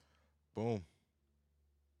Boom.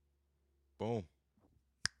 Boom.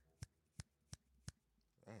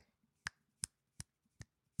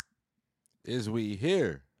 Is we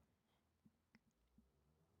here?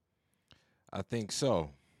 I think so.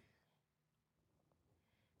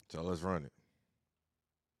 So let's run it.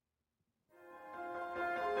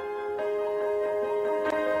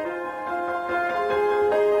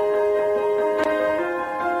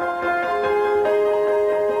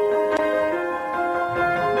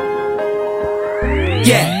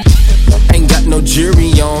 Yeah, ain't got no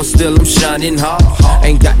jury on, still I'm shining hard.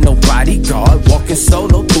 Ain't got no bodyguard, walking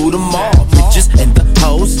solo through the mall. Bitches and the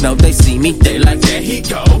hoes know they see me, they like, there he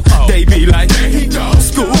go. They be like, there he go.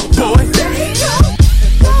 Schoolboy, there he go.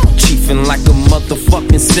 Chiefin' like a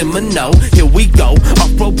motherfucking Seminole. Here we go,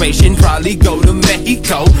 off probation, probably go to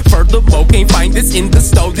Mexico. Furthermore, can't find this in the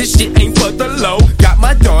store, this shit ain't for the low. Got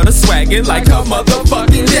my daughter swaggin' like her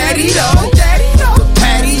motherfucking daddy though.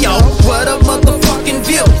 Patio, what a motherfucking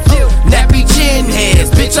view. Nappy chin heads,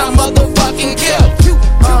 bitch, I motherfucking kill.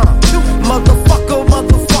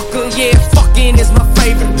 Motherfucker, yeah, fucking is my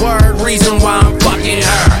favorite word. Reason why I'm fucking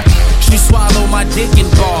her. She swallow my dick and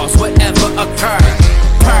balls, whatever occurred.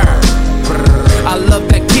 I love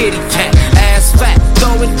that kitty cat, ass fat,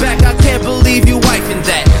 throw it back, I can't believe you wifing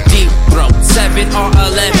that. Deep throat, 7 or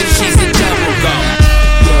 11, she's a devil go.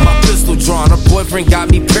 My pistol drawn, her boyfriend got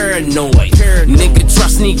me paranoid. Nigga try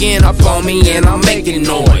sneaking up on me and I'm making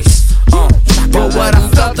noise. But what I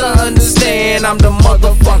failed to understand, I'm the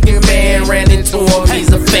motherfucking man. Ran into him,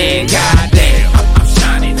 he's a fan, goddamn. I'm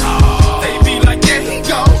shining hard. They be like, there he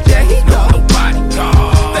go, there he go. Nobody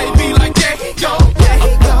call. They be like, there he go, there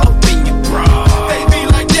he go. Up in your bra. They be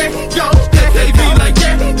like, there he go, they be like,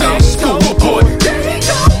 there he go. Schoolboy, there he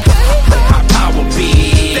go. Power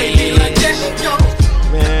beat. They be like, there he go.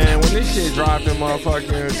 Man, when this shit dropped in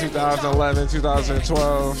motherfucking 2011,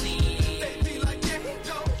 2012,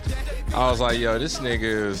 I was like, yo, this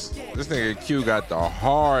nigga Q got the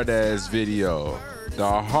hard ass video.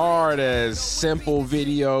 The hard ass simple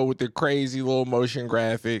video with the crazy little motion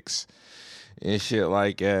graphics and shit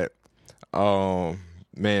like that.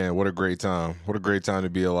 Man, what a great time. What a great time to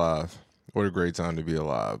be alive. What a great time to be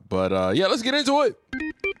alive. But yeah, let's get into it.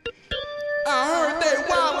 I heard they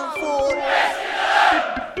wildin' for it.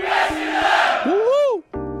 Woo-hoo.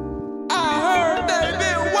 I heard they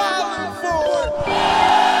been wildin' for it.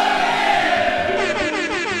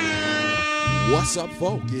 What's up,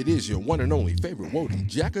 folk? It is your one and only favorite Wody,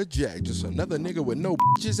 Jacka Jack. Just another nigga with no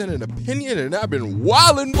bitches and an opinion, and I've been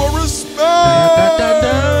wildin' for respect.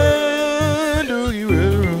 Do you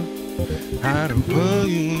ever how to plug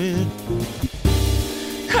in?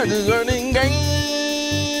 How to learning game?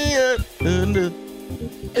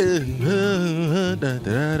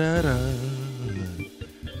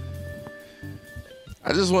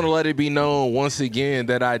 I just want to let it be known once again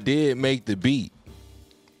that I did make the beat.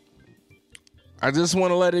 I just want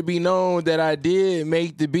to let it be known that I did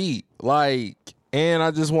make the beat. Like, and I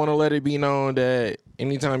just want to let it be known that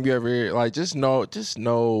anytime you ever hear, like, just know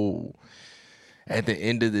at the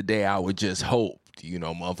end of the day, I would just hope,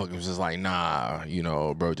 motherfuckers was just like, nah,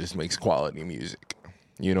 bro just makes quality music.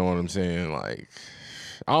 You know what I'm saying? Like,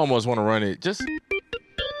 I almost want to run it. Just,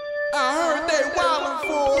 I heard they wildin'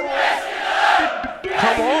 for it.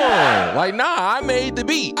 Come on. Like, nah, I made the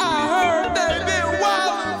beat. I heard they been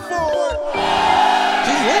wildin' for it.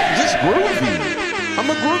 Just groovy. I'm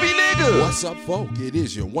a groovy nigga. What's up, folk? It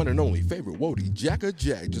is your one and only favorite Wody, Jacka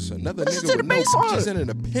Jack. Just another nigga with no bitches and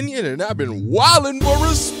an opinion, and I've been wildin' for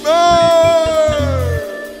respect.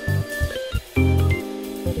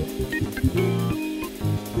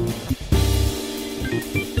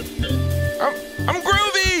 I'm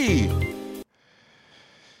groovy.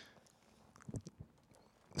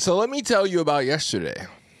 So let me tell you about yesterday.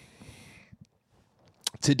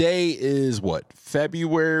 Today is what?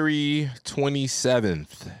 February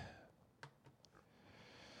 27th.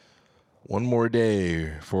 One more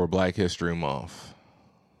day for Black History Month.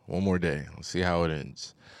 One more day. Let's see how it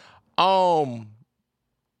ends.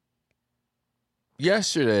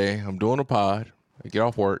 Yesterday, I'm doing a pod. I get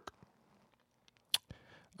off work.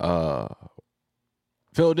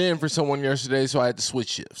 Filled in for someone yesterday, so I had to switch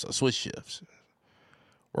shifts. I switched shifts.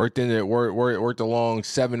 Worked along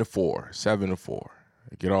 7 to 4. 7 to 4.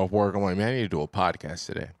 I get off work. I'm like, man, I need to do a podcast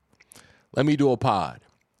today. Let me do a pod.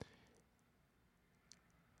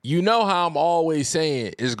 You know how I'm always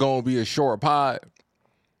saying it's going to be a short pod?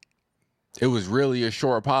 It was really a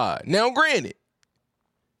short pod. Now, granted,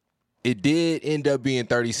 it did end up being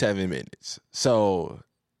 37 minutes. So,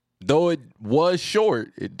 though it was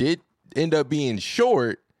short, it did end up being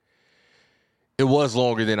short. It was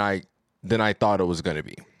longer than I thought it was going to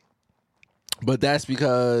be. But that's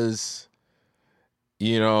because,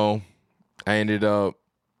 you know, I ended up,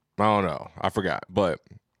 I don't know, I forgot. But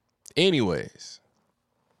anyways,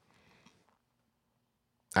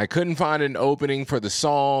 I couldn't find an opening for the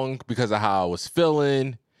song because of how I was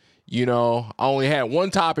feeling. You know, I only had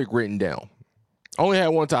one topic written down.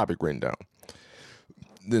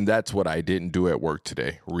 Then that's what I didn't do at work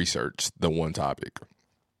today. Research the one topic.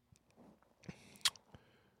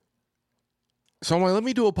 So I'm like, let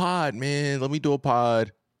me do a pod, man. Let me do a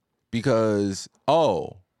pod because,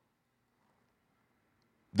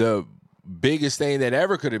 the biggest thing that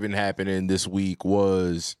ever could have been happening this week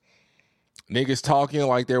was niggas talking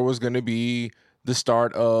like there was going to be the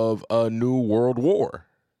start of a new world war.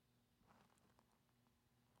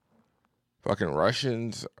 Fucking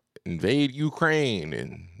Russians invade Ukraine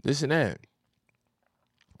and this and that.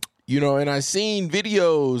 You know, and I seen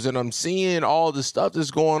videos and I'm seeing all the stuff that's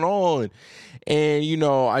going on. And, you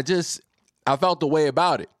know, I felt the way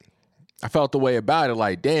about it.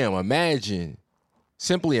 Like, damn,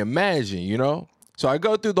 simply imagine, you know? So I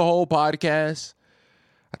go through the whole podcast.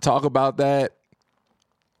 I talk about that.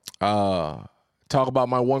 Talk about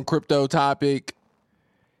my one crypto topic.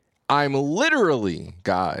 I'm literally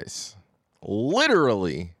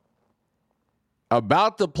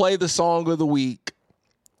about to play the song of the week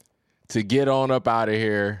to get on up out of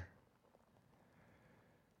here.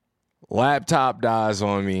 Laptop dies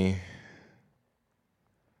on me.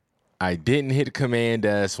 I didn't hit Command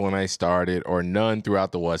S when I started, or none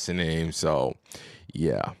throughout the what's the name. So,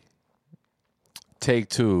 yeah. Take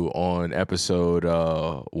two on episode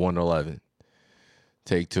 111.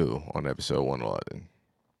 Take two on episode 111.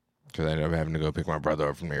 Because I ended up having to go pick my brother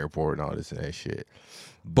up from the airport and all this and that shit.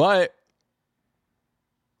 But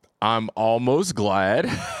I'm almost glad.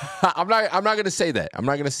 I'm not gonna say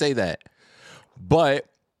that. But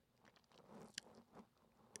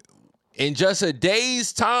in just a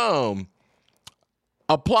day's time,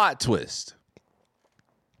 a plot twist.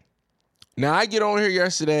 Now, I get on here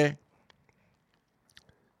yesterday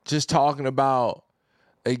just talking about,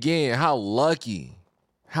 again, how lucky,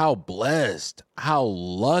 how blessed, how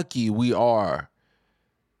lucky we are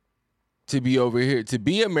to be over here, to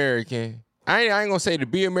be American. I ain't gonna say to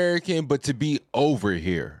be American, but to be over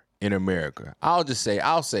here in America. I'll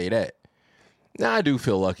say that. Now, I do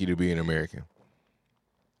feel lucky to be an American.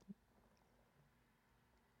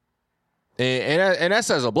 And that's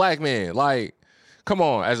as a black man. Like, come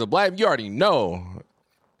on, as a black, you already know.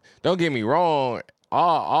 Don't get me wrong.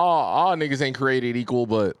 All niggas ain't created equal,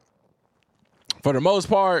 but for the most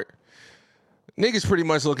part, niggas pretty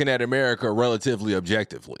much looking at America relatively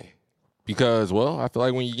objectively. Because, well, I feel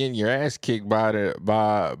like when you're getting your ass kicked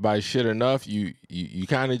by shit enough, you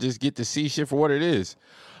kind of just get to see shit for what it is.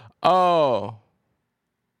 Oh.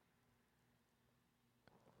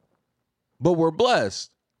 But we're blessed.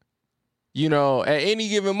 You know, at any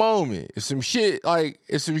given moment, if some shit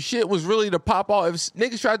was really to pop off, if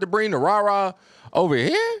niggas tried to bring the rah-rah over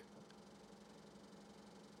here,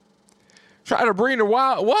 try to bring the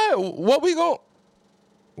wild, what we gon',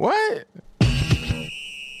 what?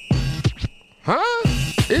 Huh?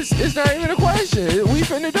 It's not even a question. We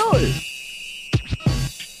finna do it.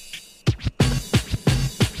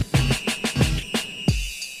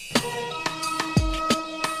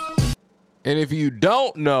 And if you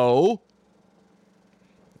don't know,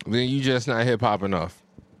 then you just not hip-hop enough.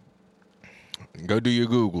 Go do your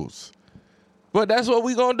Googles. But that's what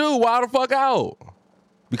we gonna do. Wild the fuck out.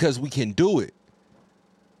 Because we can do it.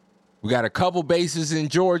 We got a couple bases in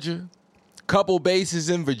Georgia, couple bases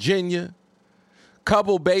in Virginia,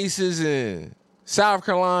 couple bases in South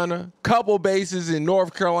Carolina, couple bases in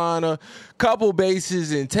North Carolina, couple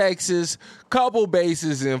bases in Texas, couple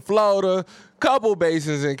bases in Florida, couple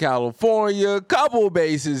bases in California, couple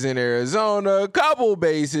bases in Arizona, couple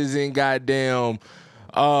bases in goddamn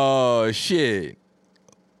Louisiana.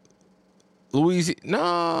 No,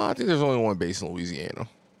 I think there's only one base in Louisiana.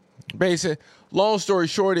 Long story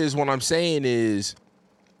short is what I'm saying is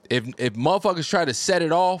if motherfuckers try to set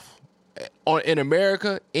it off in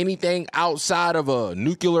America, anything outside of a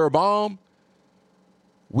nuclear bomb,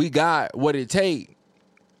 we got what it takes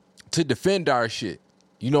to defend our shit.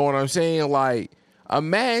 You know what I'm saying? Like,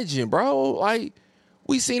 imagine, bro. Like,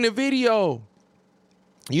 we seen a video.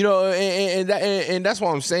 You know, and that's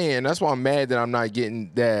what I'm saying. That's why I'm mad that I'm not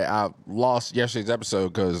getting that. I lost yesterday's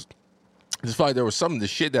episode because I just felt like there was some of the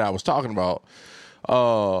shit that I was talking about.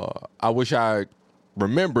 I wish I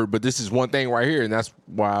remembered, but this is one thing right here, and that's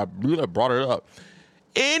why I brought it up.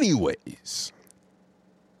 Anyways,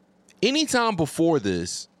 anytime before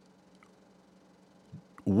this,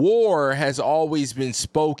 war has always been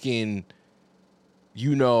spoken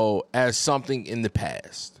as something in the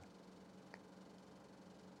past.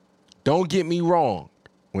 Don't get me wrong.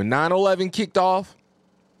 When 9/11 kicked off,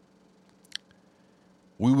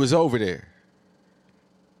 we was over there.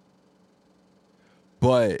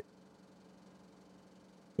 But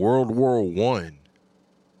World War I,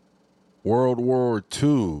 World War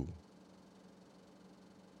II,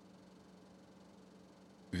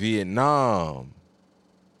 Vietnam,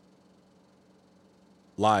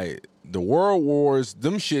 like the world wars,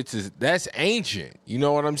 them shits that's ancient. You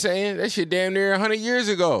know what I'm saying? That shit damn near 100 years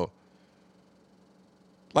ago.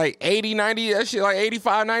 Like 80, 90, that shit like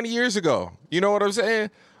 85, 90 years ago. You know what I'm saying?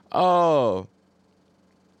 The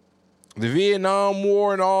Vietnam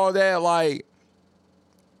War and all that, like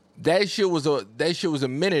that shit was a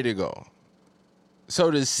minute ago. So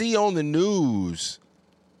to see on the news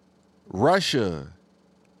Russia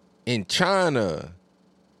and China,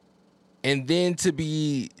 and then to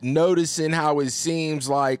be noticing how it seems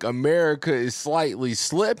like America is slightly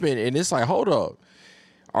slipping, and it's like, hold up.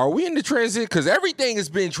 Are we in the transit? Because everything has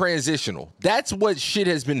been transitional. That's what shit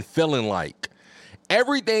has been feeling like.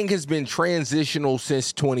 Everything has been transitional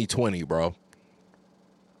since 2020, bro.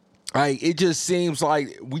 Like, it just seems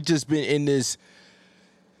like we just been in this,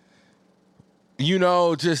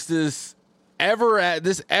 just this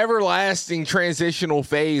everlasting transitional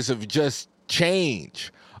phase of just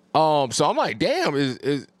change. So I'm like, damn,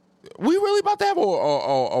 is we really about to have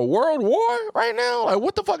a world war right now? Like,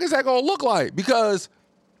 what the fuck is that gonna look like? Because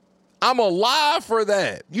I'm alive for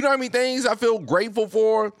that. You know what I mean? Things I feel grateful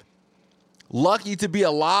for, lucky to be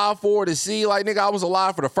alive for, to see. Like, nigga, I was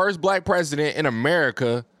alive for the first black president in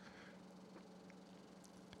America.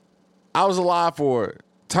 I was alive for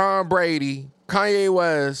Tom Brady, Kanye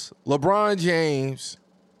West, LeBron James,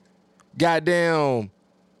 goddamn,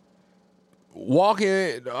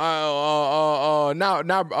 walking, what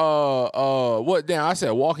damn, I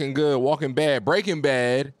said Walking Good, Walking Bad, Breaking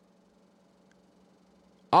Bad.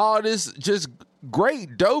 All this just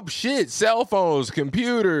great, dope shit. Cell phones,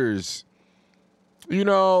 computers.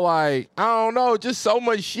 Like, I don't know, just so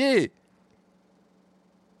much shit.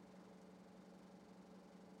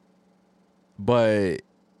 But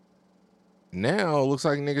now it looks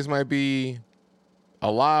like niggas might be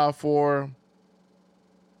alive for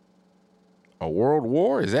a world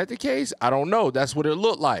war. Is that the case? I don't know. That's what it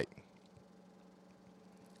looked like.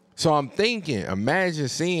 So I'm thinking, imagine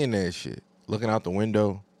seeing that shit. Looking out the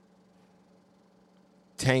window,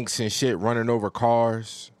 tanks and shit running over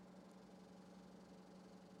cars,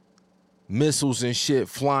 missiles and shit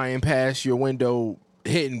flying past your window,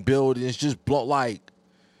 hitting buildings, just blow, like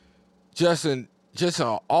just an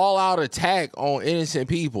all-out attack on innocent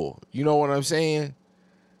people. You know what I'm saying?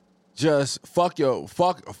 Just fuck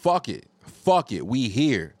it. We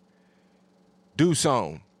here. Do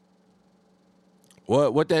something.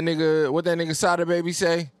 What that nigga Sada Baby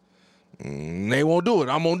say? They won't do it.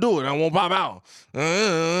 I'm gonna do it. I won't pop out. Do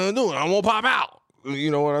it. I won't pop out.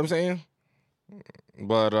 You know what I'm saying?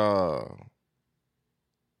 But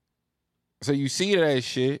so you see that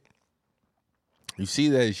shit.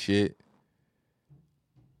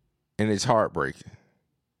 And it's heartbreaking.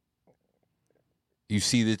 You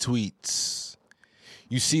see the tweets.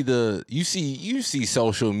 You see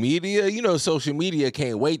social media. Social media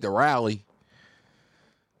can't wait to rally.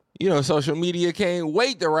 Social media can't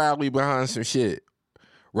wait to rally behind some shit.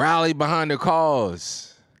 Rally behind the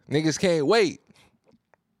cause. Niggas can't wait.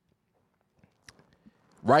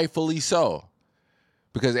 Rightfully so.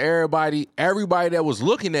 Because everybody that was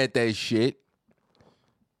looking at that shit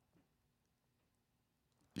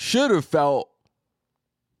should have felt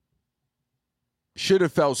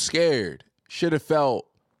scared. Should have felt,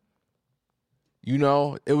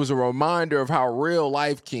 it was a reminder of how real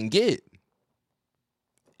life can get.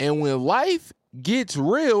 And when life gets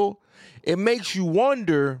real, it makes you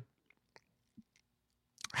wonder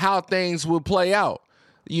how things will play out.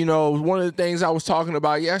 One of the things I was talking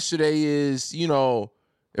about yesterday is,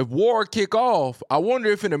 if war kick off, I wonder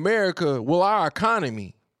if in America, will our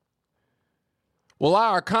economy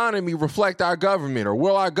reflect our government, or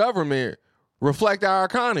will our government reflect our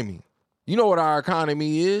economy? You know what our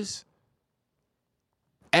economy is?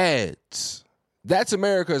 Ads. That's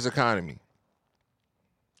America's economy.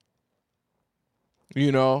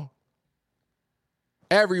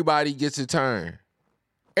 Everybody gets a turn.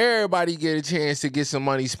 Everybody get a chance to get some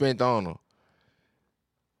money spent on them.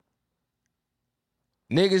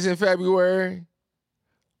 Niggas in February,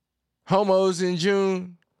 homos in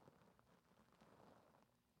June,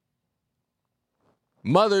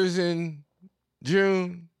 mothers in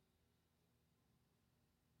June.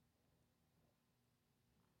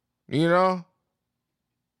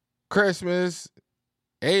 Christmas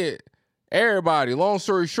Everybody, long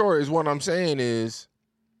story short, is what I'm saying is,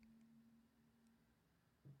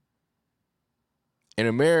 in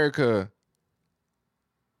America,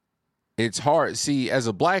 it's hard. See, as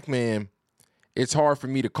a black man, it's hard for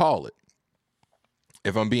me to call it.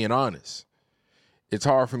 If I'm being honest, it's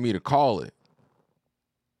hard for me to call it.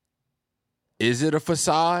 Is it a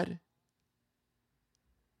facade?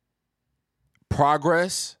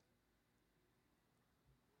 Progress?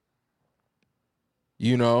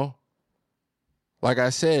 You know, like I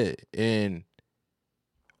said, and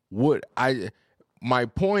my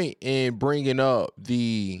point in bringing up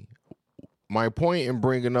the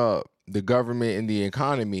government and the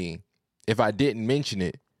economy, if I didn't mention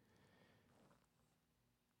it,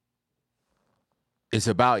 it's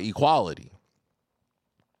about equality.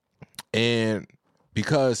 And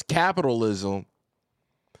because capitalism,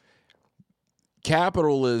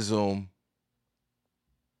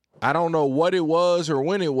 I don't know what it was or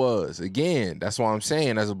when it was. Again, that's why I'm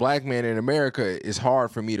saying, as a black man in America, it's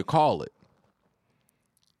hard for me to call it.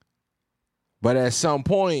 But at some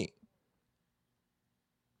point,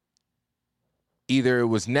 either it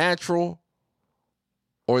was natural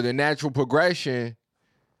or the natural progression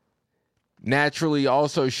naturally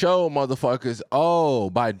also showed motherfuckers,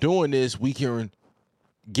 oh, by doing this, we can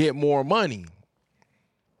get more money.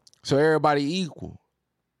 So everybody equal.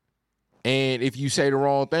 And if you say the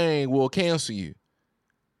wrong thing, we'll cancel you.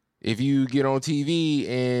 If you get on TV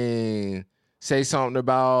and say something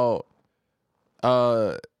about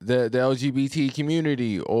the LGBT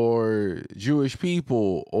community or Jewish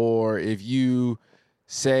people, or if you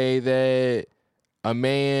say that a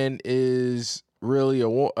man is really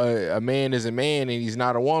a man is a man and he's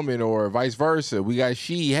not a woman, or vice versa. We got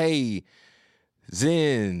she, hey,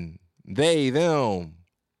 Zen, they, them.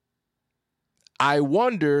 I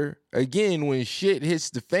wonder, again, when shit hits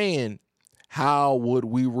the fan, how would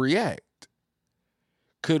we react?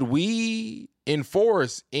 Could we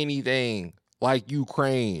enforce anything like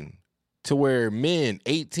Ukraine to where men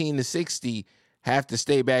 18 to 60 have to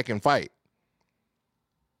stay back and fight?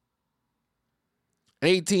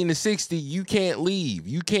 18 to 60, you can't leave.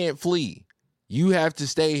 You can't flee. You have to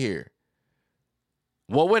stay here.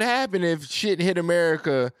 What would happen if shit hit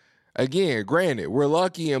America? Again, granted, we're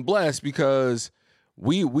lucky and blessed because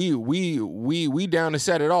we down to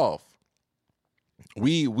set it off.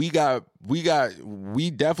 We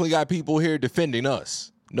definitely got people here defending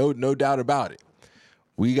us. No doubt about it.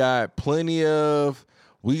 We got plenty of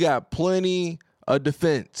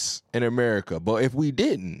defense in America. But if we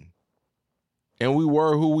didn't, and we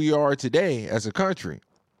were who we are today as a country,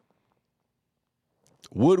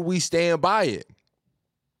 would we stand by it?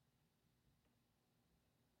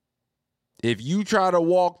 If you try to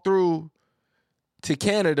walk through to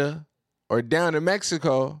Canada or down to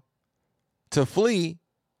Mexico to flee,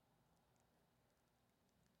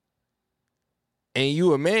 and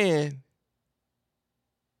you a man,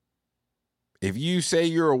 if you say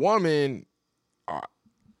you're a woman,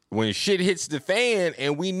 when shit hits the fan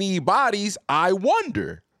and we need bodies, I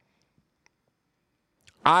wonder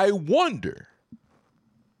how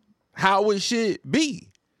would shit be?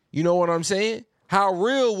 You know what I'm saying? How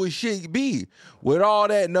real would shit be? With all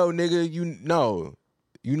that, no, nigga, you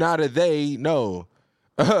not a they, no.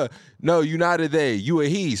 No, you not a they, you a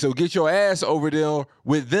he. So get your ass over there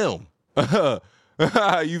with them.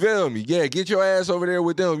 You feel me? Yeah, get your ass over there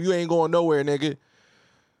with them. You ain't going nowhere, nigga.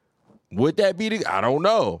 Would that be the... I don't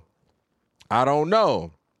know.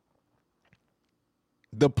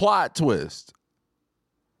 The plot twist.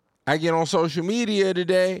 I get on social media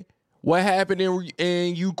today. What happened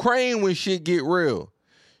in Ukraine when shit get real?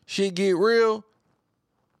 Shit get real.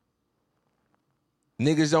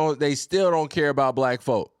 Niggas they still don't care about black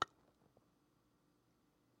folk.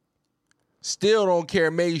 Still don't care.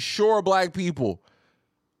 Made sure black people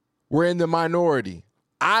were in the minority.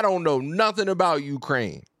 I don't know nothing about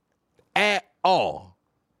Ukraine at all.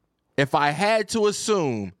 If I had to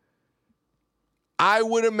assume, I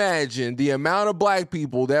would imagine the amount of black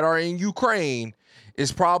people that are in Ukraine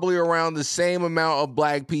is probably around the same amount of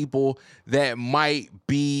black people that might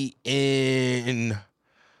be in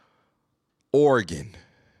Oregon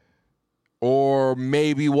or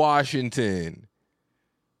maybe Washington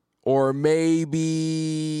or maybe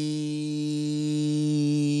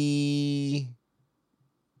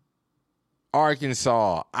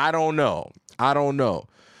Arkansas. I don't know.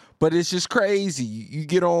 But it's just crazy. You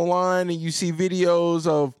get online and you see videos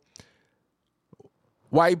of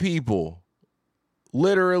white people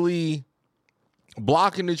literally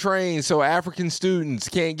blocking the train so African students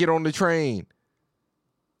can't get on the train,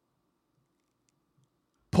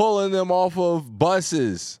 pulling them off of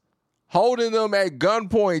buses, holding them at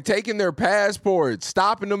gunpoint, taking their passports,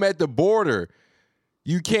 stopping them at the border.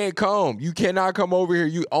 You can't come. You cannot come over here.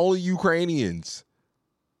 You only Ukrainians.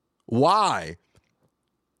 Why?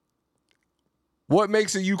 What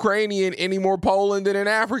makes a Ukrainian any more Poland than an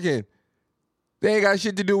African? They ain't got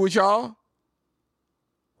shit to do with y'all.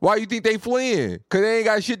 Why you think they fleeing? Because they ain't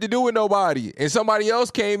got shit to do with nobody. And somebody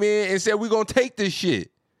else came in and said, we're going to take this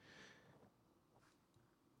shit.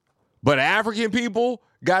 But African people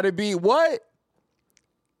got to be what?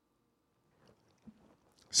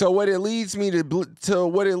 So what it leads me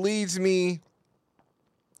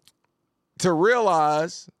to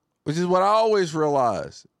realize, which is what I always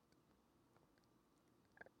realize.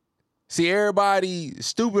 See, everybody,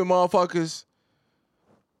 stupid motherfuckers,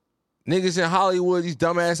 niggas in Hollywood, these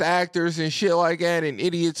dumbass actors and shit like that, and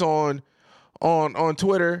idiots on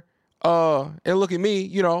Twitter. And look at me,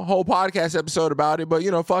 you know, whole podcast episode about it, but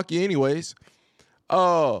you know, fuck you anyways.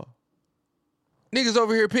 Niggas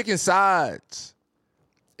over here picking sides.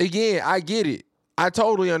 Again, I get it. I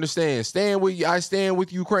totally understand. I stand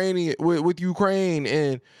with Ukraine with Ukraine,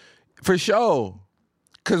 and for sure.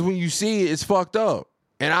 Cause when you see it, it's fucked up.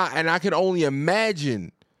 And I can only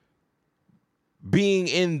imagine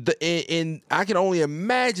being I can only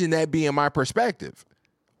imagine that being my perspective.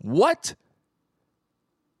 What?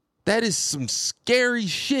 That is some scary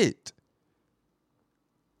shit.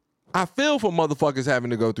 I feel for motherfuckers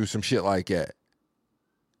having to go through some shit like that.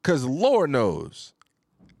 Cause Lord knows.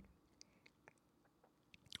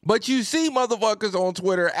 But you see motherfuckers on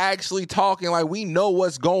Twitter actually talking like we know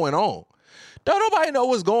what's going on. Don't nobody know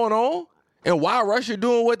what's going on and why Russia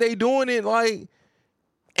doing what they doing it like.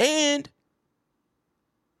 And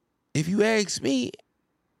if you ask me,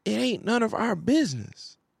 it ain't none of our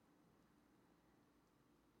business.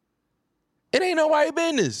 It ain't nobody's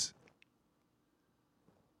business.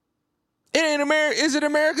 It ain't America. Is it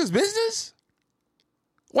America's business?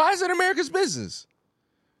 Why is it America's business?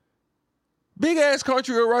 Big ass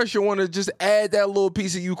country of Russia want to just add that little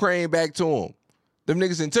piece of Ukraine back to them. Them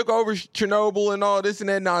niggas and took over Chernobyl and all this and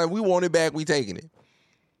that. Nah, we want it back. We taking it.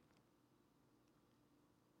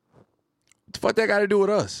 What the fuck that got to do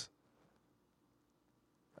with us?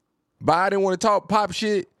 Biden want to talk pop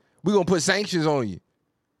shit. We gonna put sanctions on you.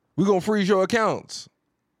 We gonna freeze your accounts.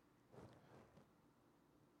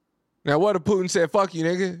 Now what if Putin said, fuck you,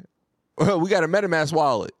 nigga? We got a MetaMask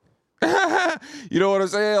wallet. You know what I'm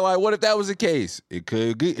saying? Like, what if that was the case? It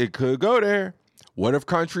could go there. What if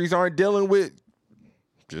countries aren't dealing with?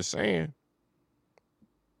 Just saying.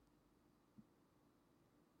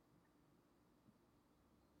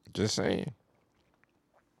 Just saying.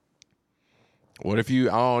 What if I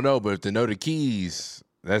don't know, but to know the keys,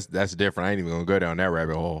 that's different. I ain't even gonna go down that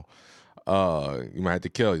rabbit hole. You might have to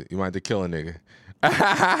kill a nigga.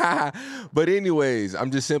 But anyways,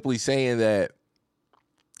 I'm just simply saying that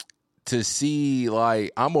to see,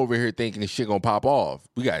 like, I'm over here thinking this shit gonna pop off.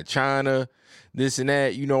 We got China, this and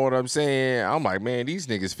that, you know what I'm saying? I'm like, man, these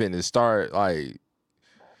niggas finna start, like,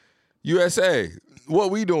 USA, what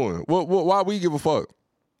we doing? Why we give a fuck?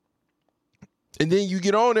 And then you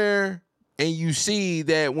get on there and you see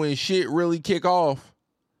that when shit really kick off,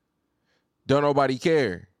 don't nobody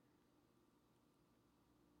care.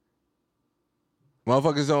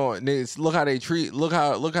 Motherfuckers on niggas, look how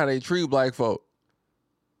they treat black folk.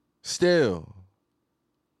 Still,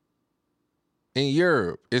 in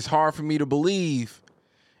Europe, it's hard for me to believe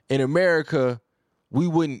in America we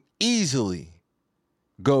wouldn't easily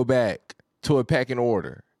go back to a pecking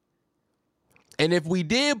order. And if we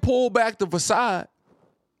did pull back the facade,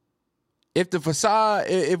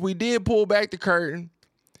 if we did pull back the curtain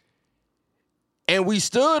and we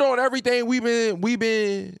stood on everything we've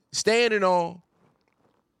been standing on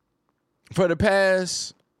for the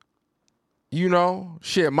past,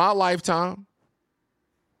 my lifetime,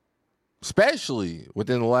 especially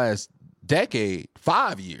within the last decade,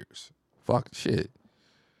 5 years, fuck shit,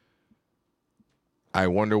 I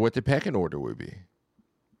wonder what the pecking order would be.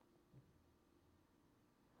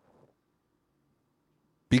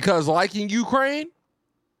 Because like in Ukraine,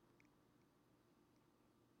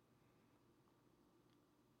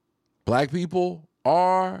 black people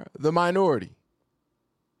are the minority.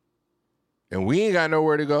 And we ain't got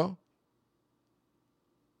nowhere to go.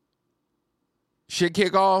 Shit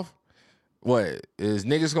kick off. What? Is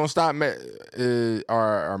niggas gonna stop?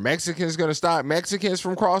 Are Mexicans gonna stop Mexicans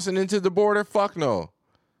from crossing into the border? Fuck no.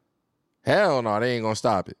 Hell no, they ain't gonna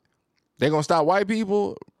stop it. They gonna stop white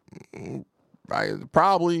people?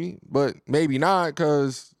 Probably, but maybe not,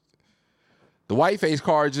 because the white face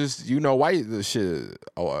card just, white the shit.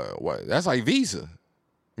 What? That's like Visa,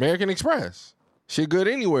 American Express. Shit good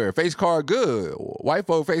anywhere. Face card good. White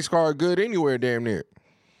folk face card good anywhere, damn near.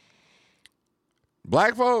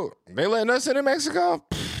 Black folk, they letting us in Mexico?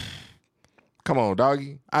 Come on,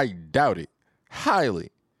 doggy. I doubt it.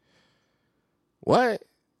 Highly. What?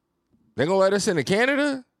 They gonna let us into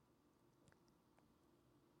Canada?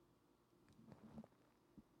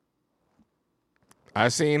 I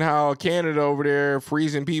seen how Canada over there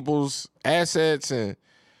freezing people's assets and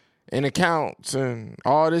accounts and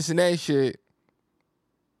all this and that shit.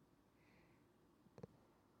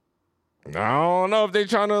 I don't know if they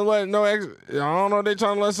trying to let I don't know if they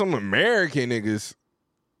trying to let some American niggas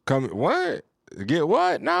come. What? Get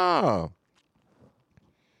what? Nah.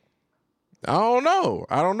 I don't know.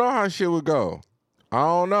 I don't know how shit would go. I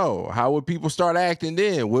don't know. How would people start acting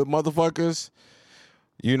then? With motherfuckers,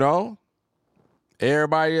 you know?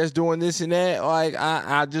 Everybody that's doing this and that, like,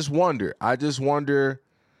 I just wonder. I just wonder,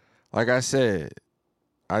 like I said,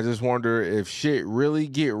 I just wonder if shit really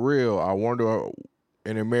get real. I wonder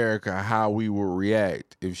in America how we would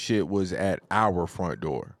react if shit was at our front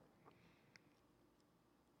door.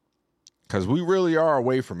 Because we really are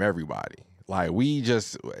away from everybody. Like, we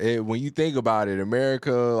just, when you think about it,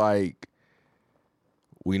 America, like,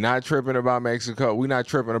 we not tripping about Mexico. We not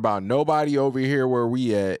tripping about nobody over here where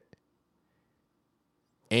we at.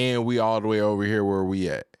 And we all the way over here where we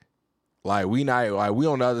at. Like, we not, like, we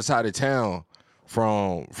on the other side of town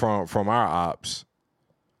from our ops.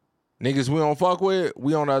 Niggas we don't fuck with,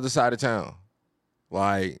 we on the other side of town.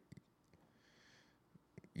 Like,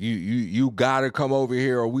 you gotta come over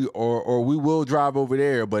here, or we will drive over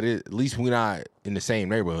there, but at least we not in the same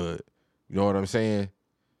neighborhood. You know what I'm saying?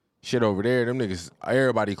 Shit over there, them niggas,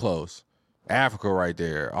 everybody close. Africa right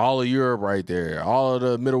there, all of Europe right there, all of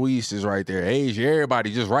the Middle East is right there, Asia,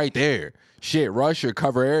 everybody just right there. Shit, Russia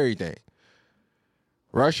cover everything.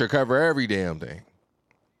 Russia cover every damn thing.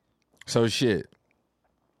 So shit,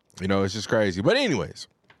 you know, it's just crazy. But anyways,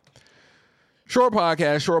 short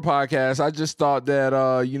podcast. I just thought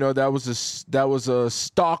that you know, that was a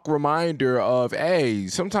stock reminder of, hey,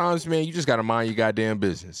 sometimes, man, you just gotta mind your goddamn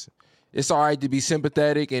business. It's all right to be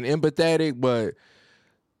sympathetic and empathetic, but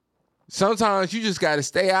sometimes you just got to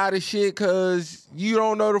stay out of shit because you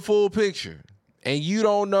don't know the full picture. And you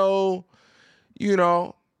don't know, you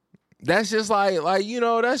know, that's just like, you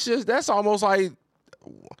know, that's almost like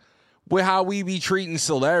with how we be treating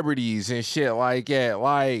celebrities and shit like that.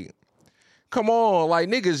 Like, come on, like,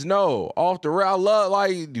 niggas know off the rail. I love,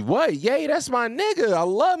 like, what? Yay, that's my nigga. I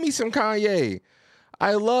love me some Kanye.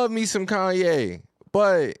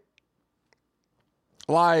 But,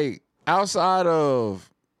 like, outside of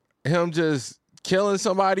him just killing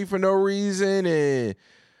somebody for no reason and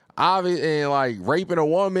like raping a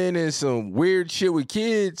woman and some weird shit with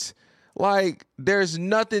kids, like, there's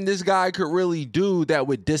nothing this guy could really do that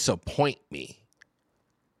would disappoint me.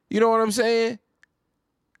 You know what I'm saying?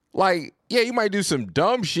 Like, yeah, you might do some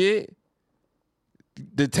dumb shit.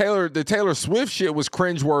 The Taylor Swift shit was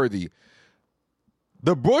cringeworthy.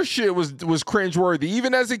 The Bush shit was cringeworthy,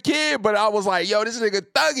 even as a kid, but I was like, yo, this nigga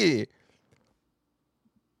thugging.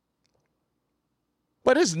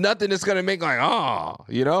 But it's nothing that's gonna make like,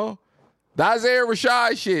 you know? The Isaiah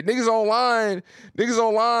Rashad shit. Niggas online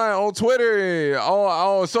on Twitter and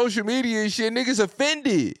on social media and shit, niggas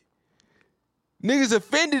offended. Niggas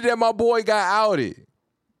offended that my boy got outed.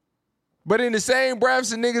 But in the same breath,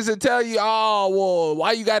 some niggas will tell you, well,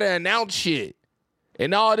 why you gotta announce shit?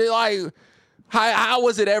 And all that, like, how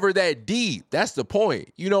was it ever that deep? That's the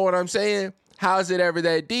point. You know what I'm saying? How is it ever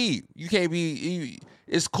that deep? You can't be...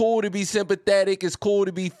 It's cool to be sympathetic. It's cool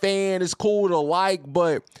to be fan. It's cool to like.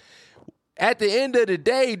 But at the end of the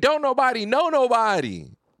day, don't nobody know nobody.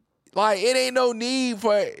 Like, it ain't no need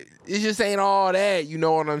for... It just ain't all that. You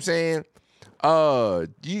know what I'm saying?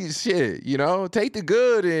 Shit, you know? Take the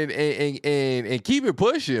good and keep it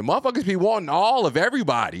pushing. Motherfuckers be wanting all of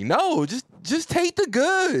everybody. No, just take the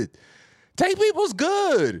good. Take people's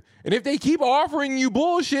good. And if they keep offering you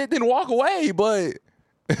bullshit, then walk away. But...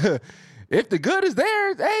 if the good is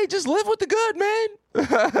there, hey, just live with the good, man.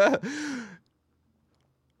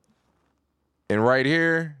 And right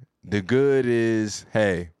here, the good is,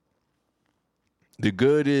 hey, the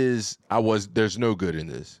good is, there's no good in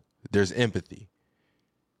this. There's empathy.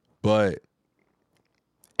 But,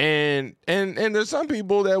 and there's some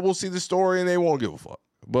people that will see the story and they won't give a fuck.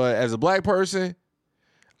 But as a black person,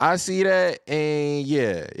 I see that, and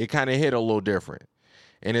yeah, it kind of hit a little different.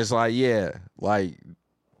 And it's like, yeah, like,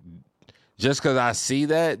 just because I see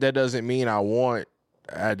that doesn't mean I want.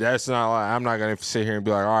 That's not like, I'm not gonna sit here and be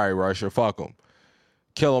like, all right, Russia, fuck them,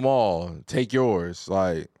 kill them all, take yours,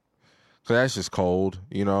 like, 'Cause that's just cold.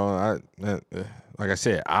 You know, like I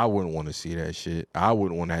said, I wouldn't want to see that shit. I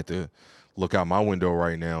wouldn't want to have to look out my window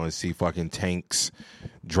right now and see fucking tanks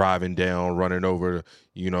driving down, running over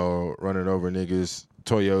niggas,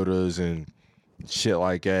 Toyotas and shit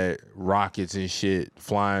like that, rockets and shit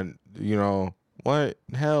flying, you know. What?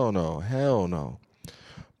 Hell no.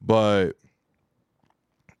 But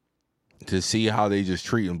to see how they just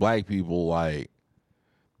treating black people like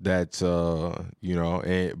that's, you know,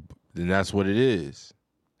 and that's what it is.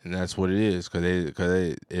 And that's what it is,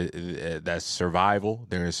 because that's survival.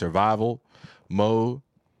 They're in survival mode.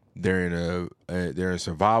 They're in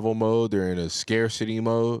survival mode. They're in a scarcity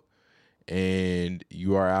mode, and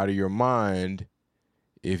you are out of your mind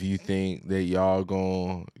if you think that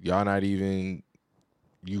y'all not even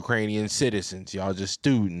Ukrainian citizens. Y'all just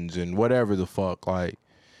students and whatever the fuck. Like,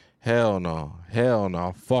 hell no,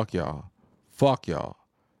 fuck y'all.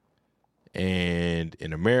 And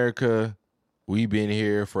in America, we've been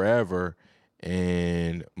here forever,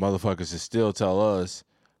 and motherfuckers still tell us,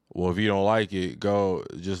 well, if you don't like it, go,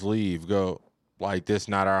 just leave, go. Like, this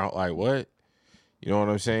not our, like, what? You know what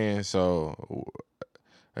I'm saying? So,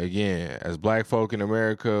 again, as black folk in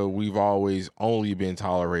America, we've always only been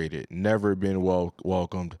tolerated, never been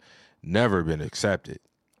welcomed, never been accepted.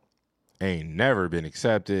 Ain't never been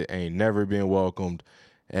accepted, ain't never been welcomed.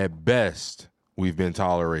 At best, we've been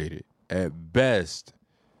tolerated. At best,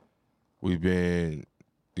 we've been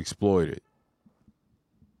exploited.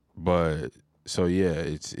 But so yeah,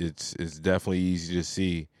 it's definitely easy to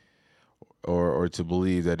see or to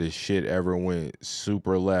believe that this shit ever went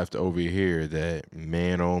super left over here, that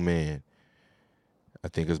man oh man. I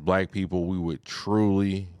think as black people we would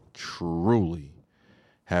truly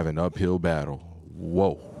have an uphill battle.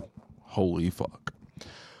 Whoa. Holy fuck.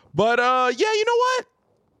 But yeah, you know what?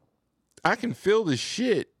 I can feel the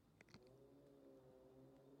shit.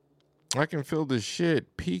 I can feel the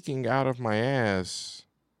shit peeking out of my ass.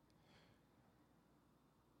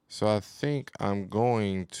 So I think I'm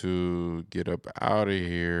going to get up out of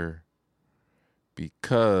here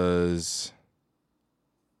because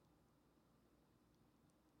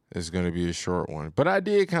it's going to be a short one. But I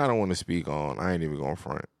did kind of want to speak on, I ain't even going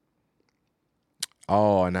front.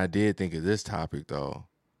 Oh, and I did think of this topic though.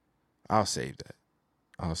 I'll save that.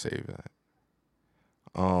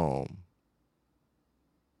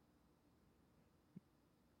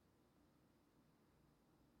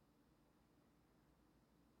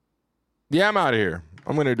 Yeah, I'm out of here.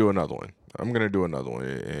 I'm going to do another one.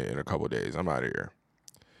 In a couple of days. I'm out of here.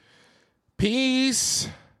 Peace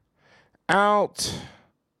out,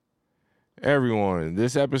 everyone.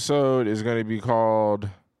 This episode is going to be called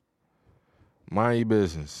Mind Your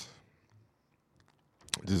Business.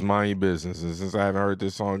 Just mind your business. And since I haven't heard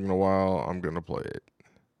this song in a while, I'm going to play it.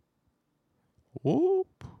 Whoop.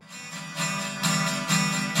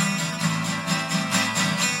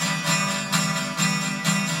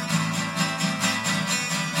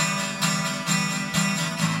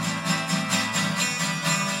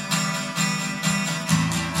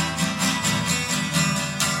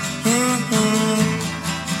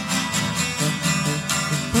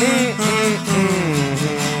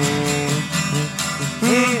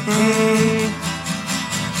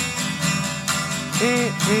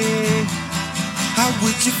 How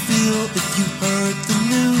would you feel if you heard the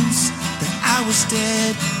news that I was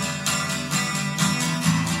dead?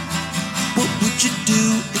 What would you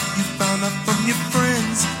do if you found out from your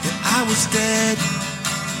friends that I was dead?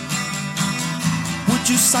 Would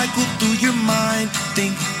you cycle through your mind,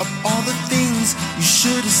 think of all the things you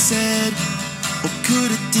should have said or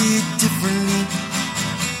could have did differently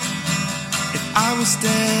if I was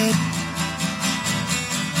dead?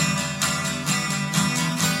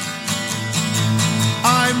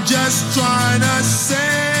 I'm just trying to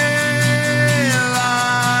say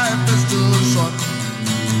life is too short.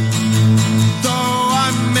 Though I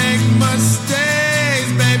make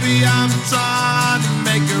mistakes, baby, I'm trying to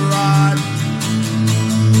make it right.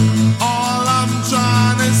 All I'm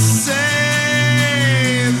trying to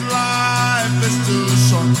say is life is too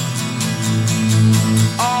short.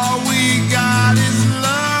 All we got is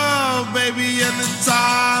love, baby, and the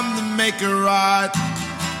time to make it right.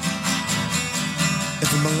 If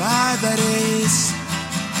I'm alive, that is.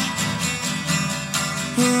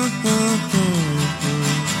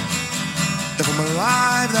 If I'm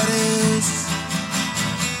alive, that is.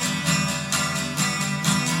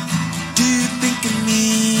 Do you think of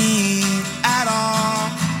me at all?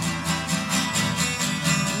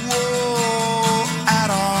 Whoa, at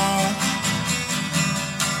all.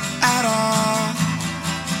 At all.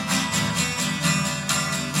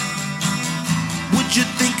 Would you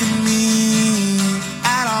think of me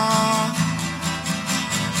at all?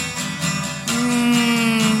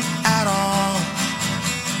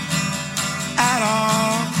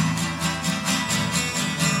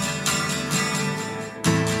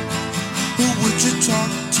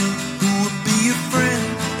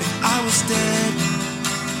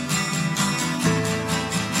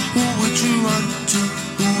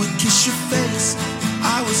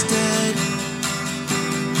 said?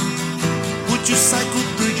 Would you cycle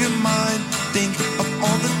through your mind, think of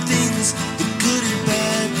all the things, the good and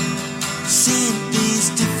bad, seeing things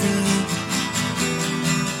differently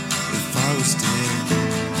if I was dead?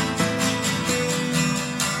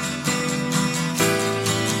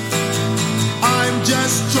 I'm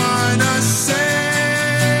just trying to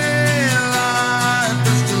say life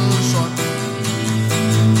is too short.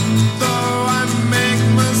 Though I make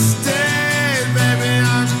mistakes, baby,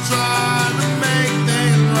 I'm trying to make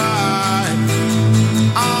things right.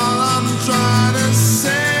 All I'm trying to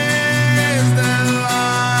say is that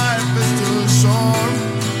life is too short.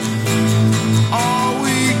 All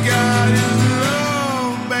we got is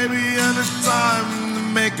love, baby, and it's time to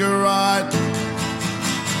make it right.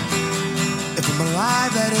 If I'm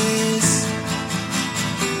alive, that is.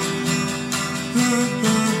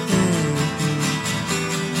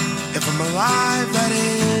 If I'm alive, that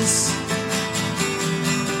is.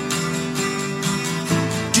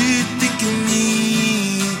 Do you think of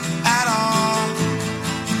me at all?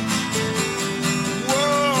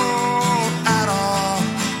 Whoa, at all.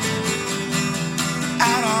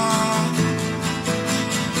 At all.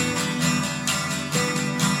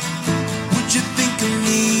 Would you think of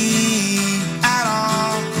me at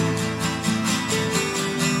all?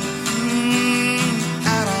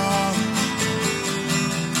 At all.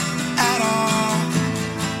 At all.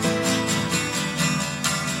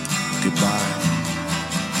 Goodbye.